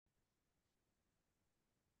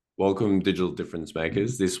Welcome, digital difference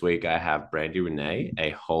makers. This week I have Brandy Renee,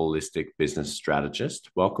 a holistic business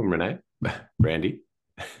strategist. Welcome, Renee. Brandy.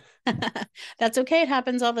 That's okay. It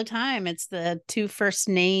happens all the time. It's the two first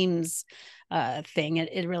names thing.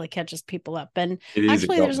 It really catches people up. And It is a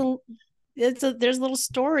actually, common. there's a little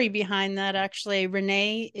story behind that. Actually,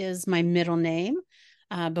 Renee is my middle name.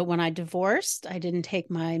 But when I divorced, I didn't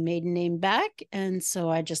take my maiden name back. And so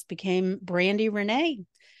I just became Brandy Renee.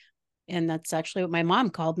 And that's actually what my mom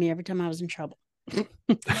called me every time I was in trouble. And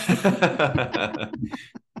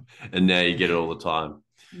now you get it all the time.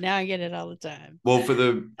 Now I get it all the time. Well, for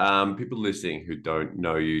the people listening who don't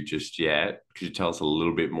know you just yet, could you tell us a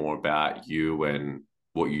little bit more about you and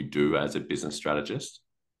what you do as a business strategist?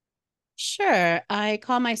 Sure. I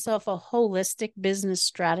call myself a holistic business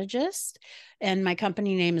strategist, and my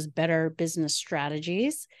company name is Better Business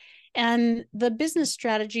Strategies. And the business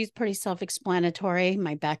strategy is pretty self explanatory.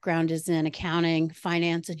 My background is in accounting,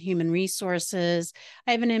 finance, and human resources.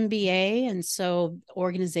 I have an MBA, and so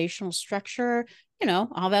organizational structure,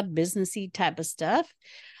 all that businessy type of stuff.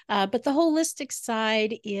 But the holistic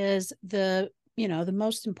side is the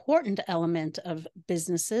most important element of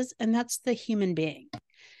businesses, and that's the human being.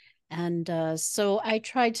 And so I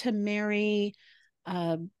tried to marry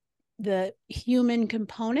uh, the human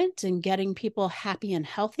component and getting people happy and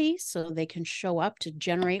healthy so they can show up to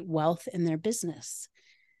generate wealth in their business.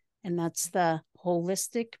 And that's the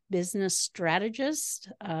holistic business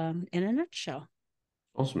strategist in a nutshell.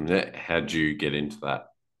 Awesome. How'd you get into that?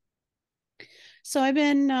 So I've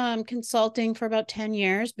been consulting for about 10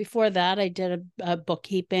 years. Before that, I did a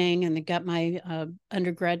bookkeeping and I got my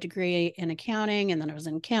undergrad degree in accounting. And then I was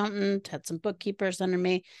an accountant, had some bookkeepers under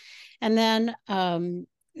me. And then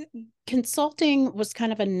consulting was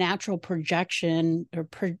kind of a natural projection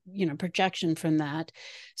projection from that.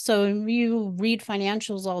 So you read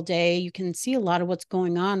financials all day, you can see a lot of what's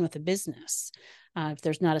going on with a business. If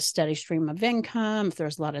there's not a steady stream of income, if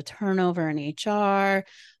there's a lot of turnover in HR,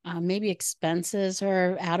 maybe expenses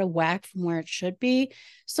are out of whack from where it should be.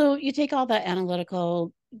 So you take all that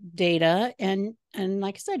analytical data and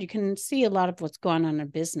like I said, you can see a lot of what's going on in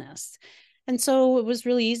business. And so it was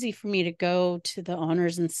really easy for me to go to the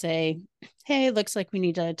owners and say, hey, it looks like we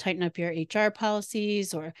need to tighten up your HR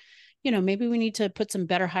policies, or, maybe we need to put some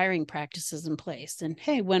better hiring practices in place. And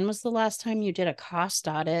hey, when was the last time you did a cost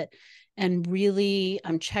audit and really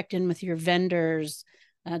checked in with your vendors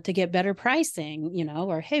to get better pricing,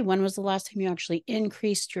 or hey, when was the last time you actually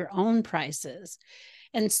increased your own prices?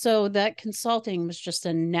 And so that consulting was just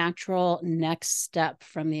a natural next step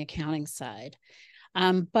from the accounting side.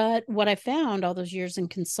 But what I found all those years in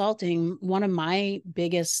consulting, one of my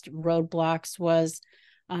biggest roadblocks was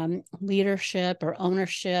leadership or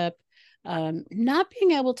ownership, not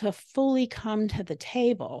being able to fully come to the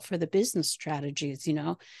table for the business strategies.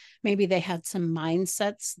 Maybe they had some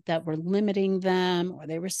mindsets that were limiting them, or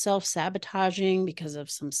they were self-sabotaging because of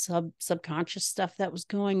some subconscious stuff that was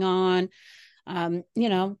going on.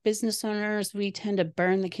 Business owners, we tend to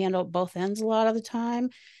burn the candle at both ends a lot of the time.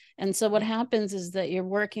 And so what happens is that you're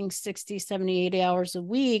working 60, 70, 80 hours a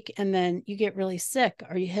week, and then you get really sick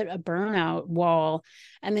or you hit a burnout wall,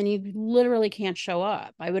 and then you literally can't show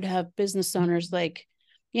up. I would have business owners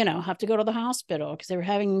have to go to the hospital because they were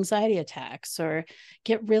having anxiety attacks, or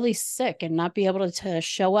get really sick and not be able to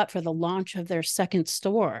show up for the launch of their second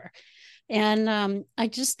store. And I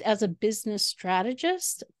just, as a business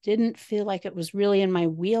strategist, didn't feel like it was really in my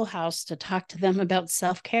wheelhouse to talk to them about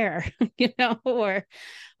self-care, or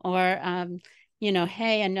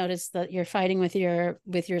hey, I noticed that you're fighting with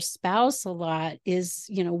your spouse a lot.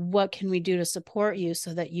 What can we do to support you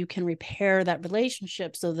so that you can repair that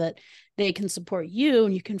relationship so that they can support you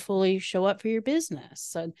and you can fully show up for your business?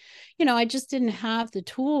 So, I just didn't have the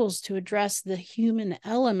tools to address the human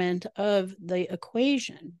element of the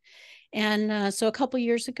equation. And so a couple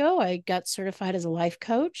years ago, I got certified as a life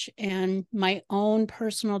coach, and my own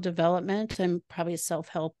personal development. I'm probably a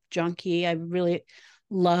self-help junkie. I really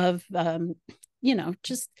love,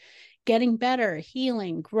 just getting better,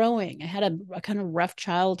 healing, growing. I had a kind of rough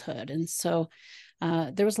childhood. And so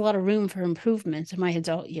there was a lot of room for improvement in my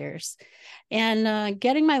adult years. And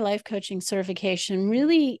getting my life coaching certification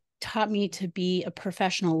really taught me to be a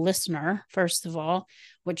professional listener, first of all,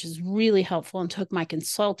 which is really helpful, and took my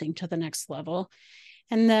consulting to the next level.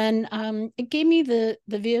 And then it gave me the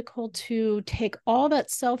vehicle to take all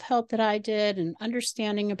that self-help that I did and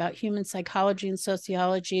understanding about human psychology and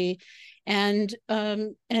sociology, and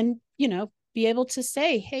be able to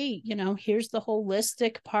say, hey, here's the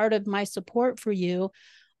holistic part of my support for you.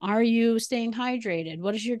 Are you staying hydrated?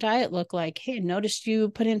 What does your diet look like? Hey, noticed you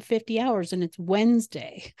put in 50 hours and it's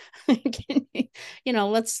Wednesday.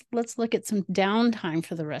 Let's look at some downtime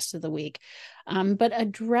for the rest of the week. But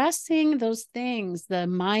addressing those things, the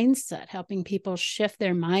mindset, helping people shift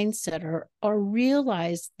their mindset or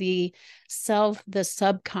realize the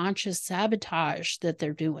subconscious sabotage that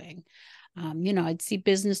they're doing. I'd see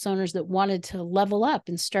business owners that wanted to level up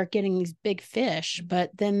and start getting these big fish, but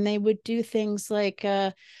then they would do things like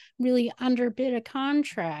really underbid a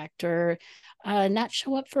contract or not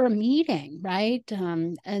show up for a meeting, right?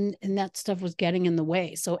 And that stuff was getting in the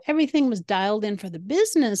way. So everything was dialed in for the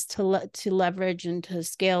business to leverage and to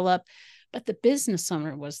scale up, but the business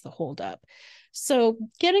owner was the holdup. So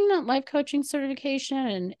getting that life coaching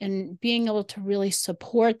certification and being able to really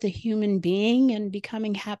support the human being and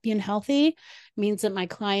becoming happy and healthy means that my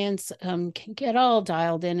clients can get all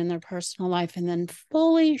dialed in their personal life and then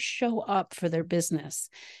fully show up for their business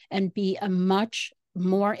and be a much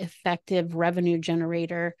more effective revenue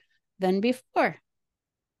generator than before.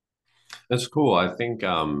 That's cool. I think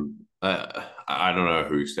I don't know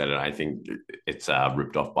who said it. I think it's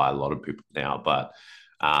ripped off by a lot of people now, but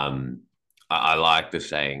um, I like the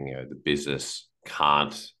saying, the business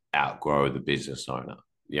can't outgrow the business owner.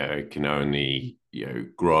 It can only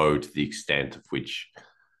grow to the extent of which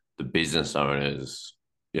the business owner's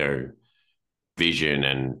vision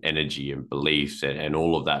and energy and beliefs and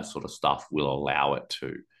all of that sort of stuff will allow it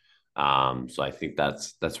to. So I think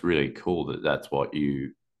that's really cool that that's what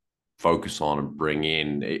you focus on and bring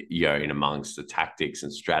in, in amongst the tactics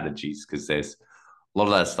and strategies, because there's a lot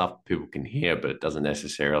of that stuff people can hear, but it doesn't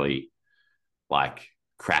necessarily like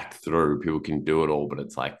crack through. People can do it all, but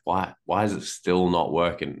it's like, why is it still not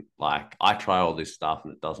working? Like I try all this stuff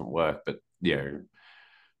and it doesn't work, but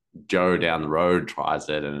Joe down the road tries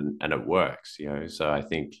it and it works, So I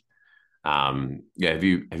think, have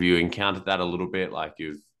you encountered that a little bit? Like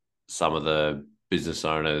you've some of the business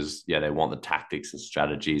owners, they want the tactics and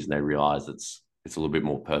strategies, and they realize it's a little bit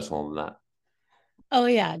more personal than that. Oh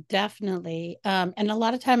yeah, definitely. And a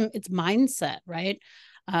lot of time it's mindset, right?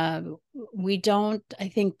 Uh, we don't, I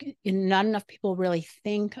think not enough people really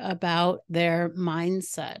think about their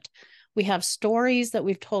mindset. We have stories that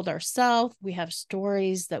we've told ourselves. We have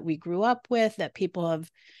stories that we grew up with, that people have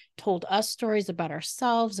told us stories about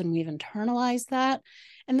ourselves, and we've internalized that.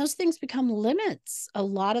 And those things become limits a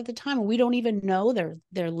lot of the time. We don't even know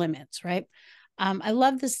they're limits, right? I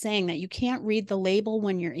love the saying that you can't read the label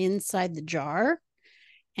when you're inside the jar.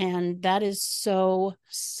 And that is so,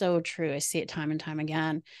 so true. I see it time and time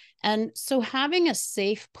again. And so having a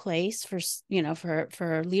safe place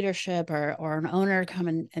for leadership or an owner to come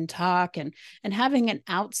and talk and having an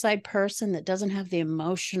outside person that doesn't have the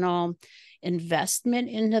emotional investment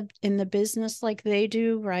in the business like they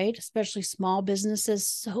do, right? Especially small businesses,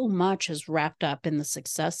 so much is wrapped up in the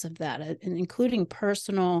success of that, and including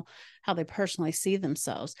how they personally see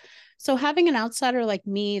themselves. So having an outsider like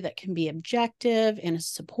me that can be objective and is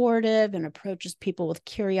supportive and approaches people with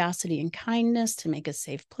curiosity and kindness to make a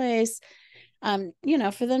safe place,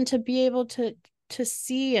 for them to be able to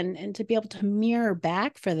see and to be able to mirror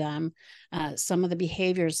back for them some of the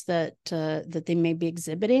behaviors that they may be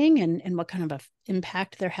exhibiting and what kind of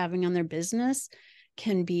impact they're having on their business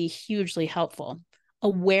can be hugely helpful.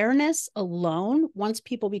 Awareness alone, once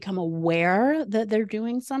people become aware that they're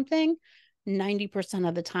doing something, 90%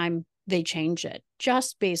 of the time they change it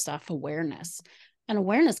just based off awareness. And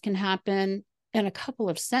awareness can happen in a couple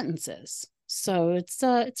of sentences. So it's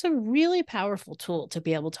a really powerful tool to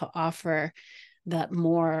be able to offer that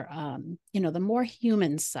more the more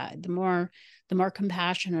human side, the more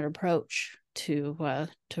compassionate approach to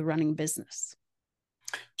running business.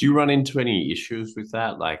 Do you run into any issues with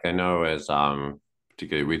that? Like I know as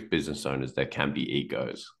particularly with business owners, there can be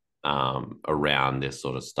egos around this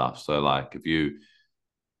sort of stuff. So like if you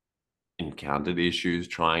encountered issues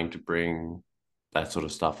trying to bring that sort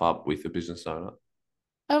of stuff up with a business owner?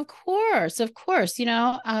 Of course, of course.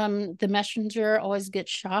 The messenger always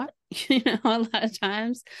gets shot, a lot of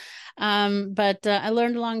times. But I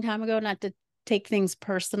learned a long time ago not to take things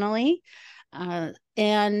personally. And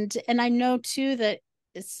I know too that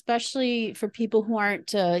especially for people who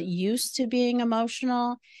aren't used to being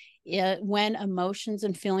emotional, when emotions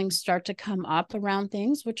and feelings start to come up around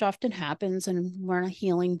things, which often happens, and we're on a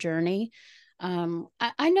healing journey,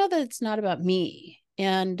 I know that it's not about me.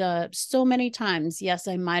 And so many times, yes,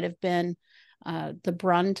 I might have been the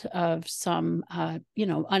brunt of some,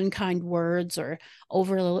 unkind words or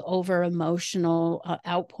over emotional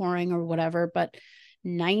outpouring or whatever. But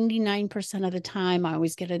 99% of the time, I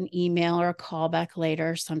always get an email or a call back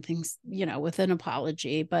later, something, with an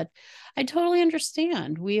apology. But I totally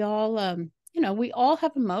understand. We all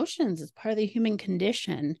have emotions. It's part of the human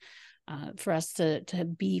condition, for us to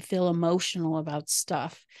feel emotional about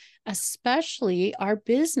stuff, especially our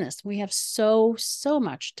business. We have so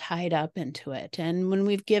much tied up into it, and when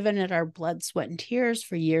we've given it our blood, sweat, and tears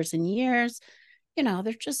for years and years,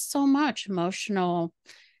 there's just so much emotional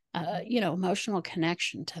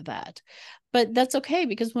connection to that. But that's okay,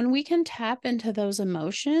 because when we can tap into those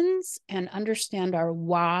emotions and understand our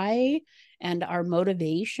why and our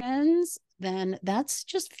motivations, then that's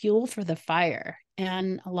just fuel for the fire.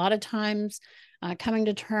 And a lot of times, coming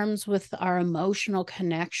to terms with our emotional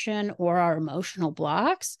connection or our emotional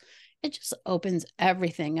blocks, it just opens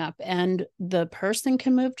everything up, and the person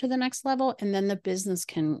can move to the next level, and then the business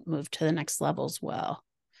can move to the next level as well.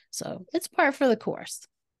 So it's par for the course.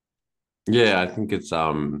 Yeah, I think it's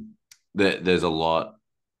there's a lot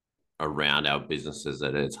around our businesses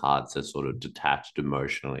that it's hard to sort of detach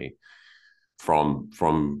emotionally from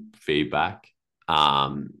feedback.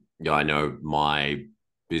 I know my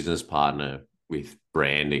business partner with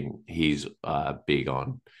branding, he's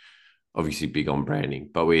obviously big on branding,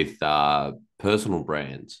 but with personal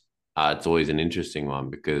brands, it's always an interesting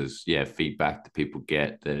one because yeah, feedback that people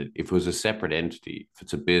get that if it was a separate entity, if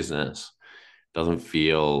it's a business, it doesn't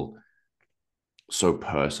feel so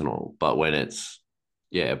personal. But when it's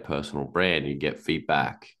a personal brand, you get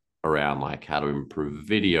feedback around like how to improve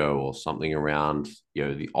video or something around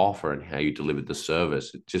the offer and how you delivered the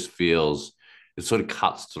service. It just feels it sort of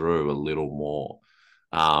cuts through a little more.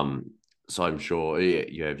 So I'm sure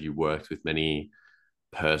have you worked with many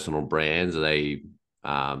personal brands? Are they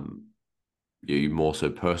you more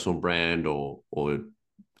so personal brand or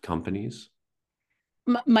companies?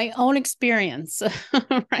 My own experience,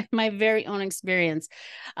 right? My very own experience.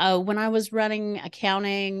 When I was running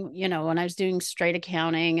accounting, when I was doing straight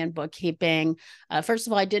accounting and bookkeeping, first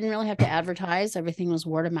of all, I didn't really have to advertise. Everything was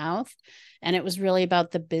word of mouth, and it was really about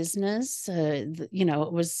the business. It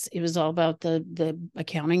was all about the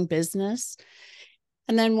accounting business.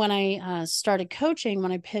 And then when I started coaching,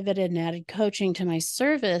 when I pivoted and added coaching to my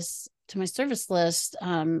service list,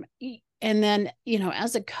 and then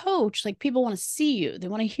as a coach, like, people want to see you, they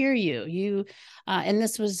want to hear you, and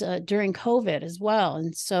this was during COVID as well,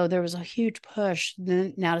 and so there was a huge push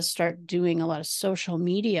then now to start doing a lot of social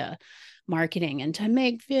media marketing and to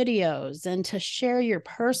make videos and to share your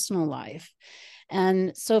personal life.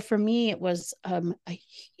 And so for me, it was a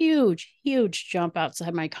huge jump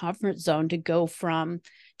outside my comfort zone to go from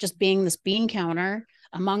just being this bean counter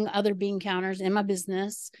among other bean counters in my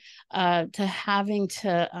business, to having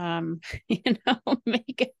to,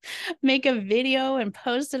 make a video and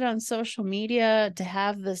post it on social media, to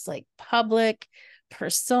have this like public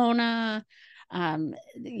persona,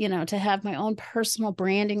 to have my own personal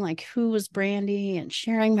branding, like who was Brandy, and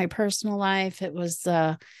sharing my personal life.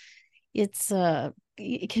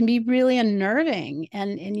 It can be really unnerving,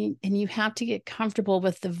 and you have to get comfortable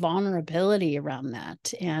with the vulnerability around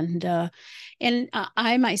that. And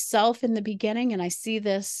I myself, in the beginning, and I see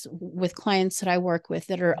this with clients that I work with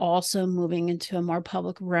that are also moving into a more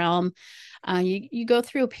public realm, you go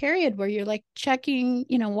through a period where you're like checking,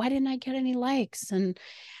 why didn't I get any likes? And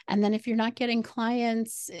then if you're not getting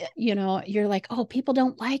clients, you're like, oh, people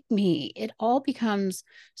don't like me. It all becomes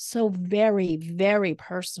so very, very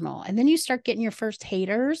personal. And then you start getting your first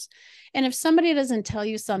haters. And if somebody doesn't tell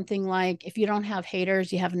you something like, if you don't have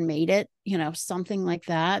haters, you haven't made it, something like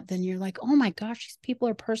that, then you're like, oh my gosh, these people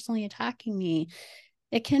are personally attacking me.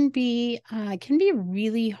 It can be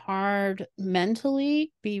really hard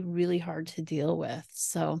mentally, be really hard to deal with.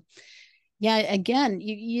 So yeah, again,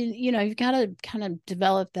 you've got to kind of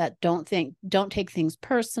develop that don't take things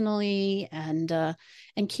personally, and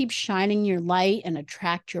keep shining your light and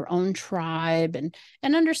attract your own tribe, and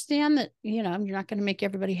understand that you're not going to make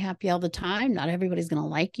everybody happy all the time. Not everybody's going to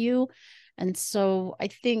like you. And so I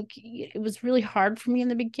think it was really hard for me in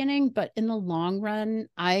the beginning, but in the long run,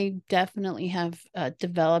 I definitely have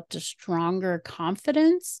developed a stronger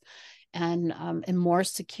confidence, and am more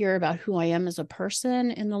secure about who I am as a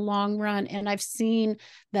person in the long run. And I've seen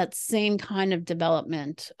that same kind of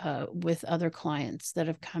development with other clients that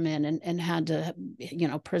have come in and had to,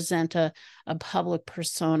 present a public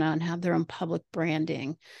persona and have their own public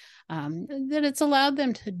branding. That it's allowed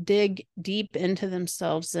them to dig deep into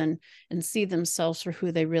themselves and see themselves for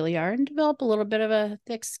who they really are, and develop a little bit of a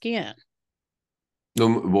thick skin.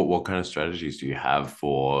 What kind of strategies do you have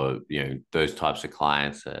for those types of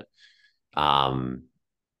clients that um,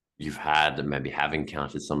 you've had and maybe have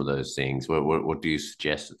encountered some of those things? What do you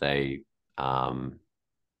suggest that they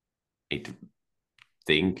need to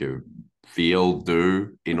think or feel,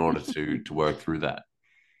 do in order to work through that?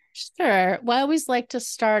 Sure. Well, I always like to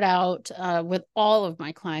start out with all of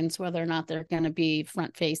my clients, whether or not they're going to be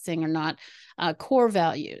front facing or not, core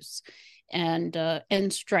values and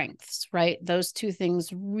strengths, right? Those two things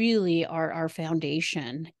really are our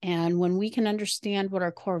foundation. And when we can understand what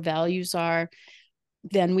our core values are,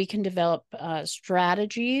 then we can develop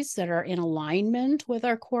strategies that are in alignment with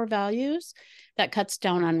our core values. That cuts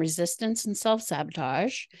down on resistance and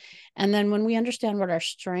self-sabotage. And then when we understand what our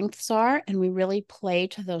strengths are and we really play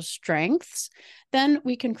to those strengths, then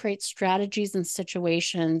we can create strategies and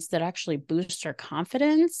situations that actually boost our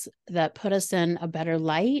confidence, that put us in a better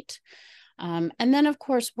light. And then, of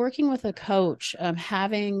course, working with a coach,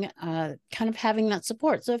 having kind of having that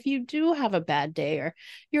support. So if you do have a bad day, or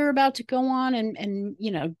you're about to go on and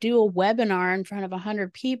do a webinar in front of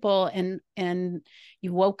 100 people, and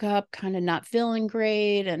you woke up kind of not feeling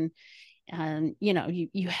great, and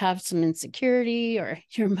you have some insecurity, or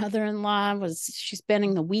your mother-in-law she's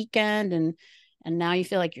spending the weekend, and now you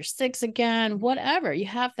feel like you're sick again, whatever, you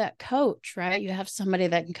have that coach, right? You have somebody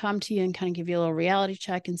that can come to you and kind of give you a little reality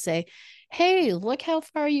check and say, hey, look how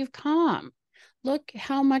far you've come. Look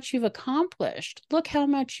how much you've accomplished. Look how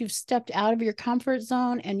much you've stepped out of your comfort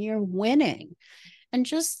zone and you're winning. And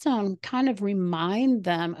just kind of remind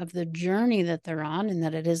them of the journey that they're on, and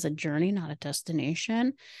that it is a journey, not a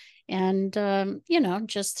destination. And,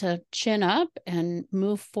 just to chin up and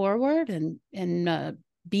move forward and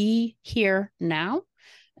be here now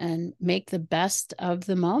and make the best of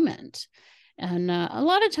the moment. And a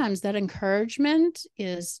lot of times that encouragement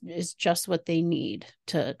is just what they need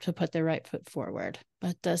to put their right foot forward.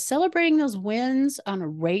 But celebrating those wins on a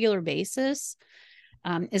regular basis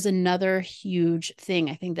is another huge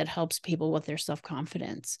thing, I think, that helps people with their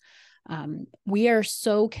self-confidence. We are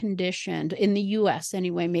so conditioned in the US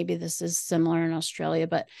anyway, maybe this is similar in Australia,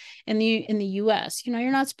 but in the US,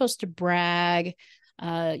 you're not supposed to brag.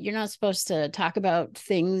 You're not supposed to talk about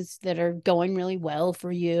things that are going really well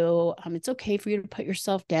for you. It's okay for you to put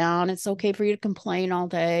yourself down. It's okay for you to complain all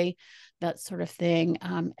day, that sort of thing.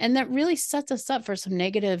 And that really sets us up for some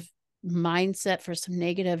negative mindset, for some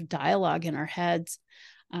negative dialogue in our heads.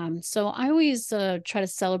 So I always try to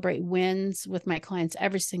celebrate wins with my clients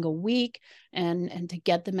every single week, and to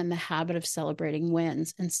get them in the habit of celebrating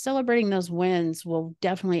wins. And celebrating those wins will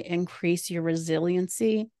definitely increase your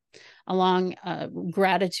resiliency. Along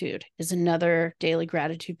gratitude is another daily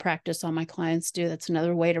gratitude practice all my clients do. That's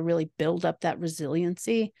another way to really build up that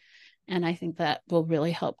resiliency. And I think that will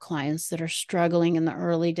really help clients that are struggling in the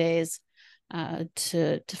early days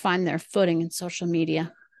to find their footing in social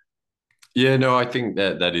media. Yeah, no, I think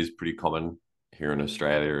that is pretty common here in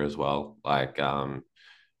Australia as well. Like,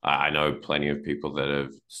 I know plenty of people that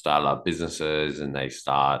have started up businesses and they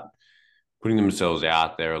start putting themselves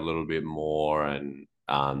out there a little bit more, and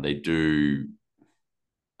they do,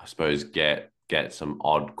 I suppose, get some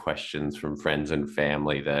odd questions from friends and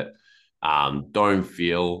family that don't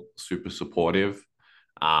feel super supportive.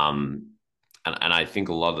 Um, and I think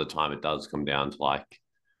a lot of the time it does come down to like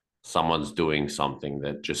someone's doing something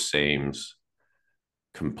that just seems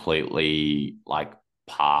completely like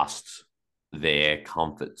past their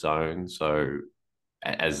comfort zone. So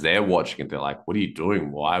as they're watching it, they're like, what are you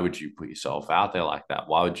doing? Why would you put yourself out there like that?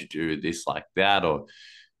 Why would you do this like that? Or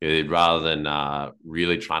rather than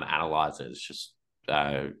really trying to analyze it, it's just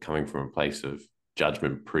coming from a place of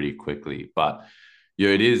judgment pretty quickly. But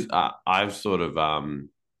it is. I've sort of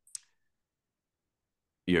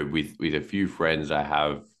with a few friends I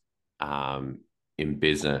have in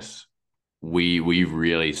business, we've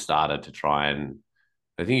really started to try and,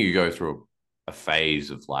 I think you go through a phase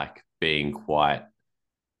of like being quite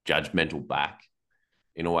judgmental back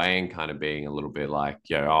in a way, and kind of being a little bit like,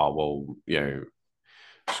 oh well,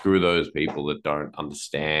 screw those people that don't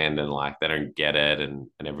understand and like they don't get it, and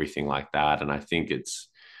everything like that. And I think it's,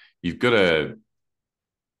 you've got to,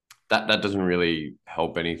 that doesn't really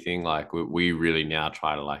help anything. Like we really now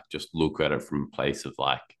try to like just look at it from a place of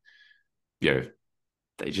like, you know,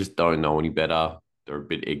 they just don't know any better. They're a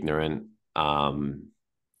bit ignorant.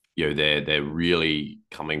 They're really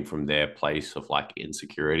coming from their place of like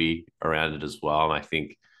insecurity around it as well. And I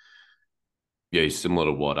think, similar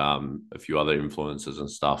to what a few other influencers and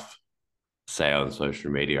stuff say on social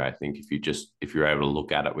media, I think if you're able to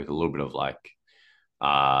look at it with a little bit of like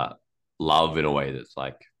uh love in a way that's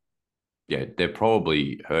like, they're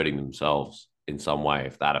probably hurting themselves in some way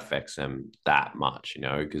if that affects them that much,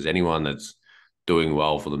 because anyone that's doing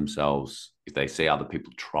well for themselves, if they see other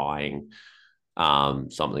people trying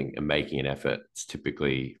something and making an effort, it's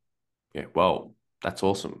typically, well, that's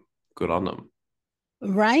awesome. Good on them.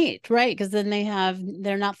 Right, right. Because then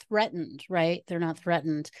they're not threatened, right? They're not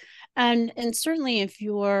threatened. And certainly if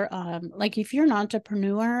you're like if you're an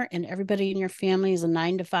entrepreneur and everybody in your family is a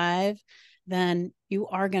 9 to 5, then you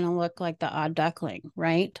are going to look like the odd duckling,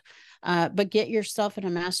 right? But get yourself in a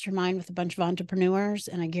mastermind with a bunch of entrepreneurs,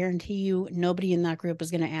 and I guarantee you nobody in that group is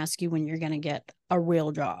going to ask you when you're going to get a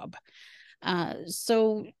real job.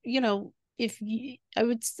 So, if you, I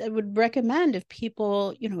would recommend if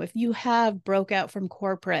people, if you have broke out from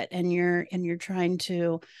corporate and you're trying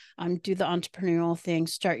to do the entrepreneurial thing,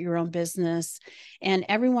 start your own business, and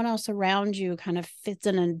everyone else around you kind of fits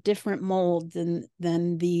in a different mold than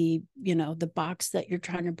the box that you're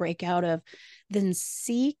trying to break out of, then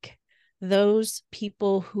seek those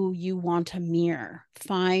people who you want to mirror.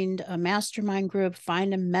 Find a mastermind group,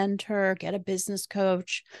 find a mentor, get a business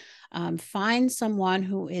coach, find someone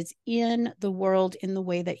who is in the world in the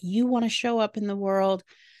way that you want to show up in the world,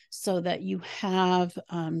 so that you have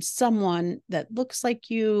someone that looks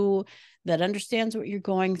like you, that understands what you're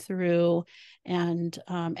going through, and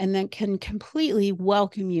then can completely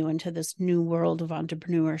welcome you into this new world of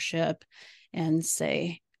entrepreneurship and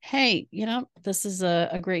say, hey, this is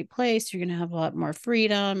a great place. You're going to have a lot more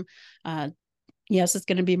freedom. Yes, it's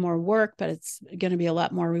going to be more work, but it's going to be a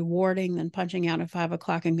lot more rewarding than punching out at 5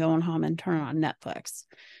 o'clock and going home and turning on Netflix.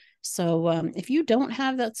 So if you don't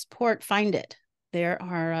have that support, find it. There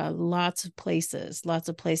are lots of places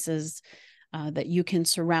that you can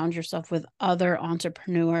surround yourself with other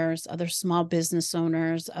entrepreneurs, other small business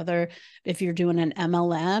owners, if you're doing an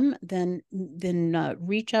MLM, then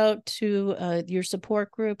reach out to your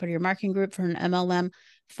support group or your marketing group for an MLM.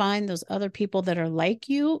 Find those other people that are like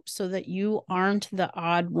you so that you aren't the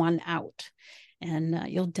odd one out. And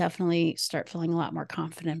you'll definitely start feeling a lot more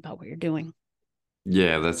confident about what you're doing.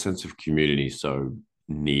 Yeah, that sense of community is so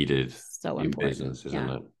needed So in important. business, isn't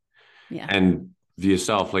Yeah. it? Yeah. And for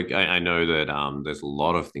yourself, like I know that there's a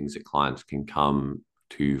lot of things that clients can come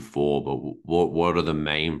to you for, but what are the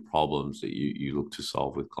main problems that you look to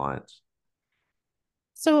solve with clients?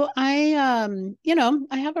 So I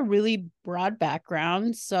have a really broad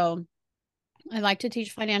background. So I like to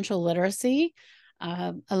teach financial literacy.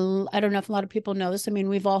 I don't know if a lot of people know this. I mean,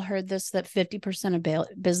 we've all heard this, that 50%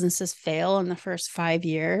 of businesses fail in the first 5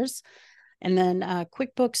 years. And then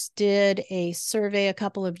QuickBooks did a survey a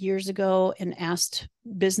couple of years ago and asked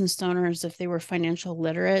business owners if they were financial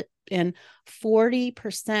literate. And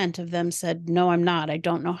 40% of them said, no, I'm not. I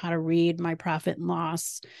don't know how to read my profit and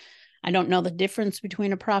loss. I don't know the difference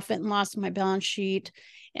between a profit and loss in my balance sheet.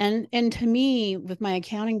 And to me, with my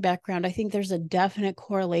accounting background, I think there's a definite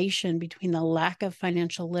correlation between the lack of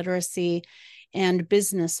financial literacy and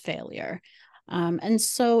business failure. And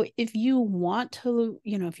so if you want to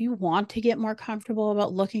get more comfortable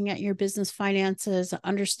about looking at your business finances,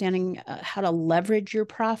 understanding how to leverage your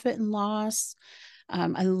profit and loss,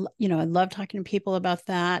 I love talking to people about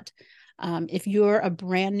that. If you're a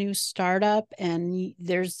brand new startup and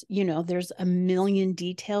there's a million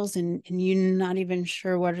details and you're not even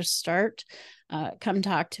sure where to start, come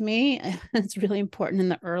talk to me. It's really important in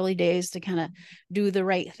the early days to kind of do the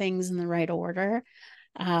right things in the right order.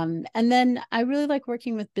 And then I really like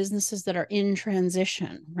working with businesses that are in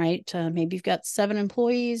transition, right? Maybe you've got 7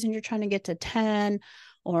 employees and you're trying to get to 10,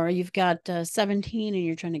 or you've got 17 and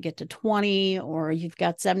you're trying to get to 20, or you've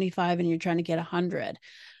got 75 and you're trying to get 100.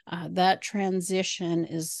 That transition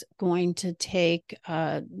is going to take,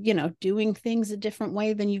 doing things a different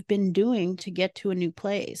way than you've been doing to get to a new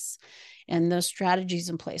place. And those strategies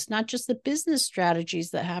in place, not just the business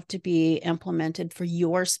strategies that have to be implemented for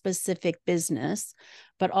your specific business,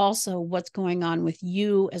 but also what's going on with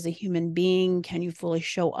you as a human being. Can you fully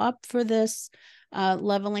show up for this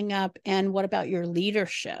leveling up? And what about your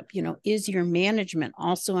leadership? Is your management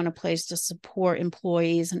also in a place to support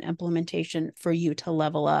employees and implementation for you to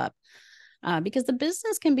level up? Because the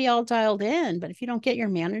business can be all dialed in, but if you don't get your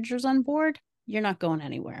managers on board, you're not going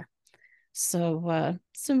anywhere. So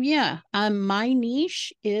yeah, my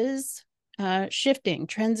niche is shifting,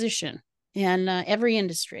 transition, in every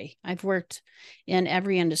industry. I've worked in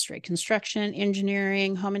every industry: construction,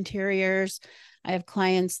 engineering, home interiors. I have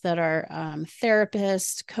clients that are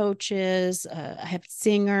therapists, coaches. I have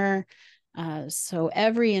singer. So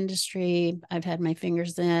every industry I've had my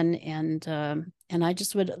fingers in, and I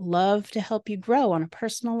just would love to help you grow on a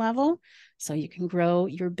personal level, so you can grow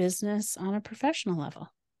your business on a professional level.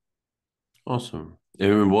 Awesome.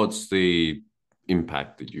 And what's the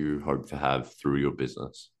impact that you hope to have through your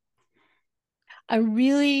business? I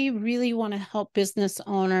really, really want to help business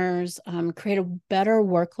owners create a better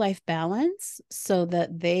work-life balance so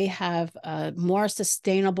that they have more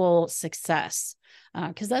sustainable success.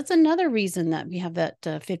 Because that's another reason that we have that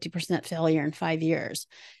 50% failure in 5 years,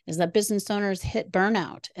 is that business owners hit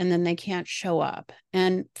burnout and then they can't show up.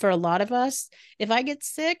 And for a lot of us, if I get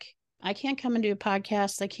sick, I can't come and do a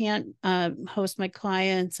podcast. I can't host my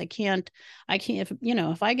clients. If I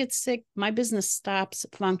get sick, my business stops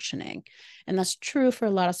functioning. And that's true for a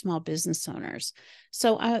lot of small business owners.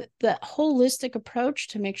 So the holistic approach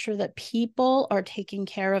to make sure that people are taking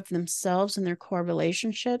care of themselves and their core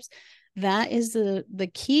relationships, that is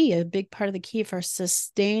the key, a big part of the key for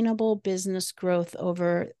sustainable business growth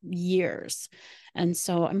over years. And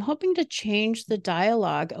so I'm hoping to change the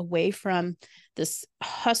dialogue away from this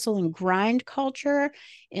hustle and grind culture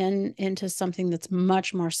into something that's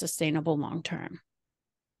much more sustainable long term.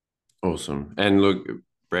 Awesome. And look,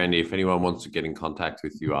 Brandy, if anyone wants to get in contact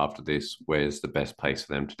with you after this, where's the best place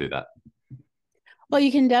for them to do that? Well,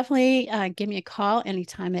 you can definitely give me a call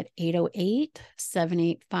anytime at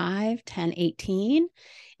 808-785-1018.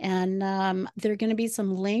 And there are going to be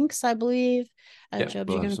some links, I believe. Job,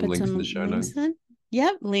 We'll you're have going to some put links in some the show links notes. in?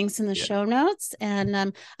 Yep, links in the show notes.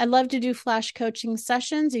 And I'd love to do flash coaching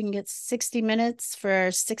sessions. You can get 60 minutes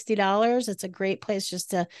for $60. It's a great place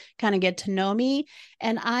just to kind of get to know me.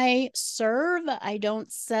 And I serve, I don't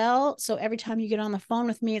sell. So every time you get on the phone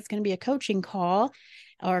with me, it's going to be a coaching call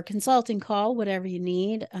or consulting call, whatever you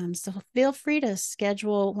need. So feel free to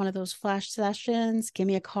schedule one of those flash sessions. Give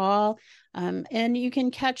me a call. And you can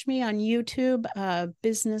catch me on YouTube,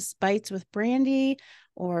 Business Bites with Brandy,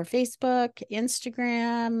 or Facebook,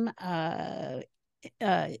 Instagram, oh,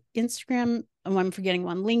 I'm forgetting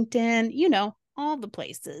one, LinkedIn, all the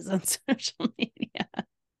places on social media.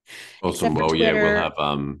 Awesome. Except for Well, yeah, we'll Twitter, have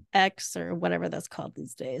X, or whatever that's called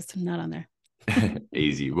these days. I'm not on there.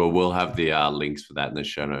 easy. Well, we'll have the links for that in the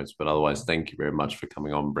show notes. But otherwise, thank you very much for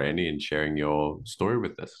coming on, Brandy, and sharing your story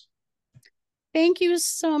with us. Thank you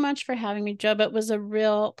so much for having me, Joe. It was a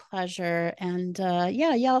real pleasure. And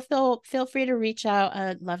y'all feel free to reach out.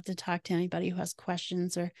 I'd love to talk to anybody who has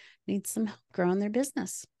questions or needs some help growing their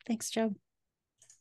business. Thanks, Joe.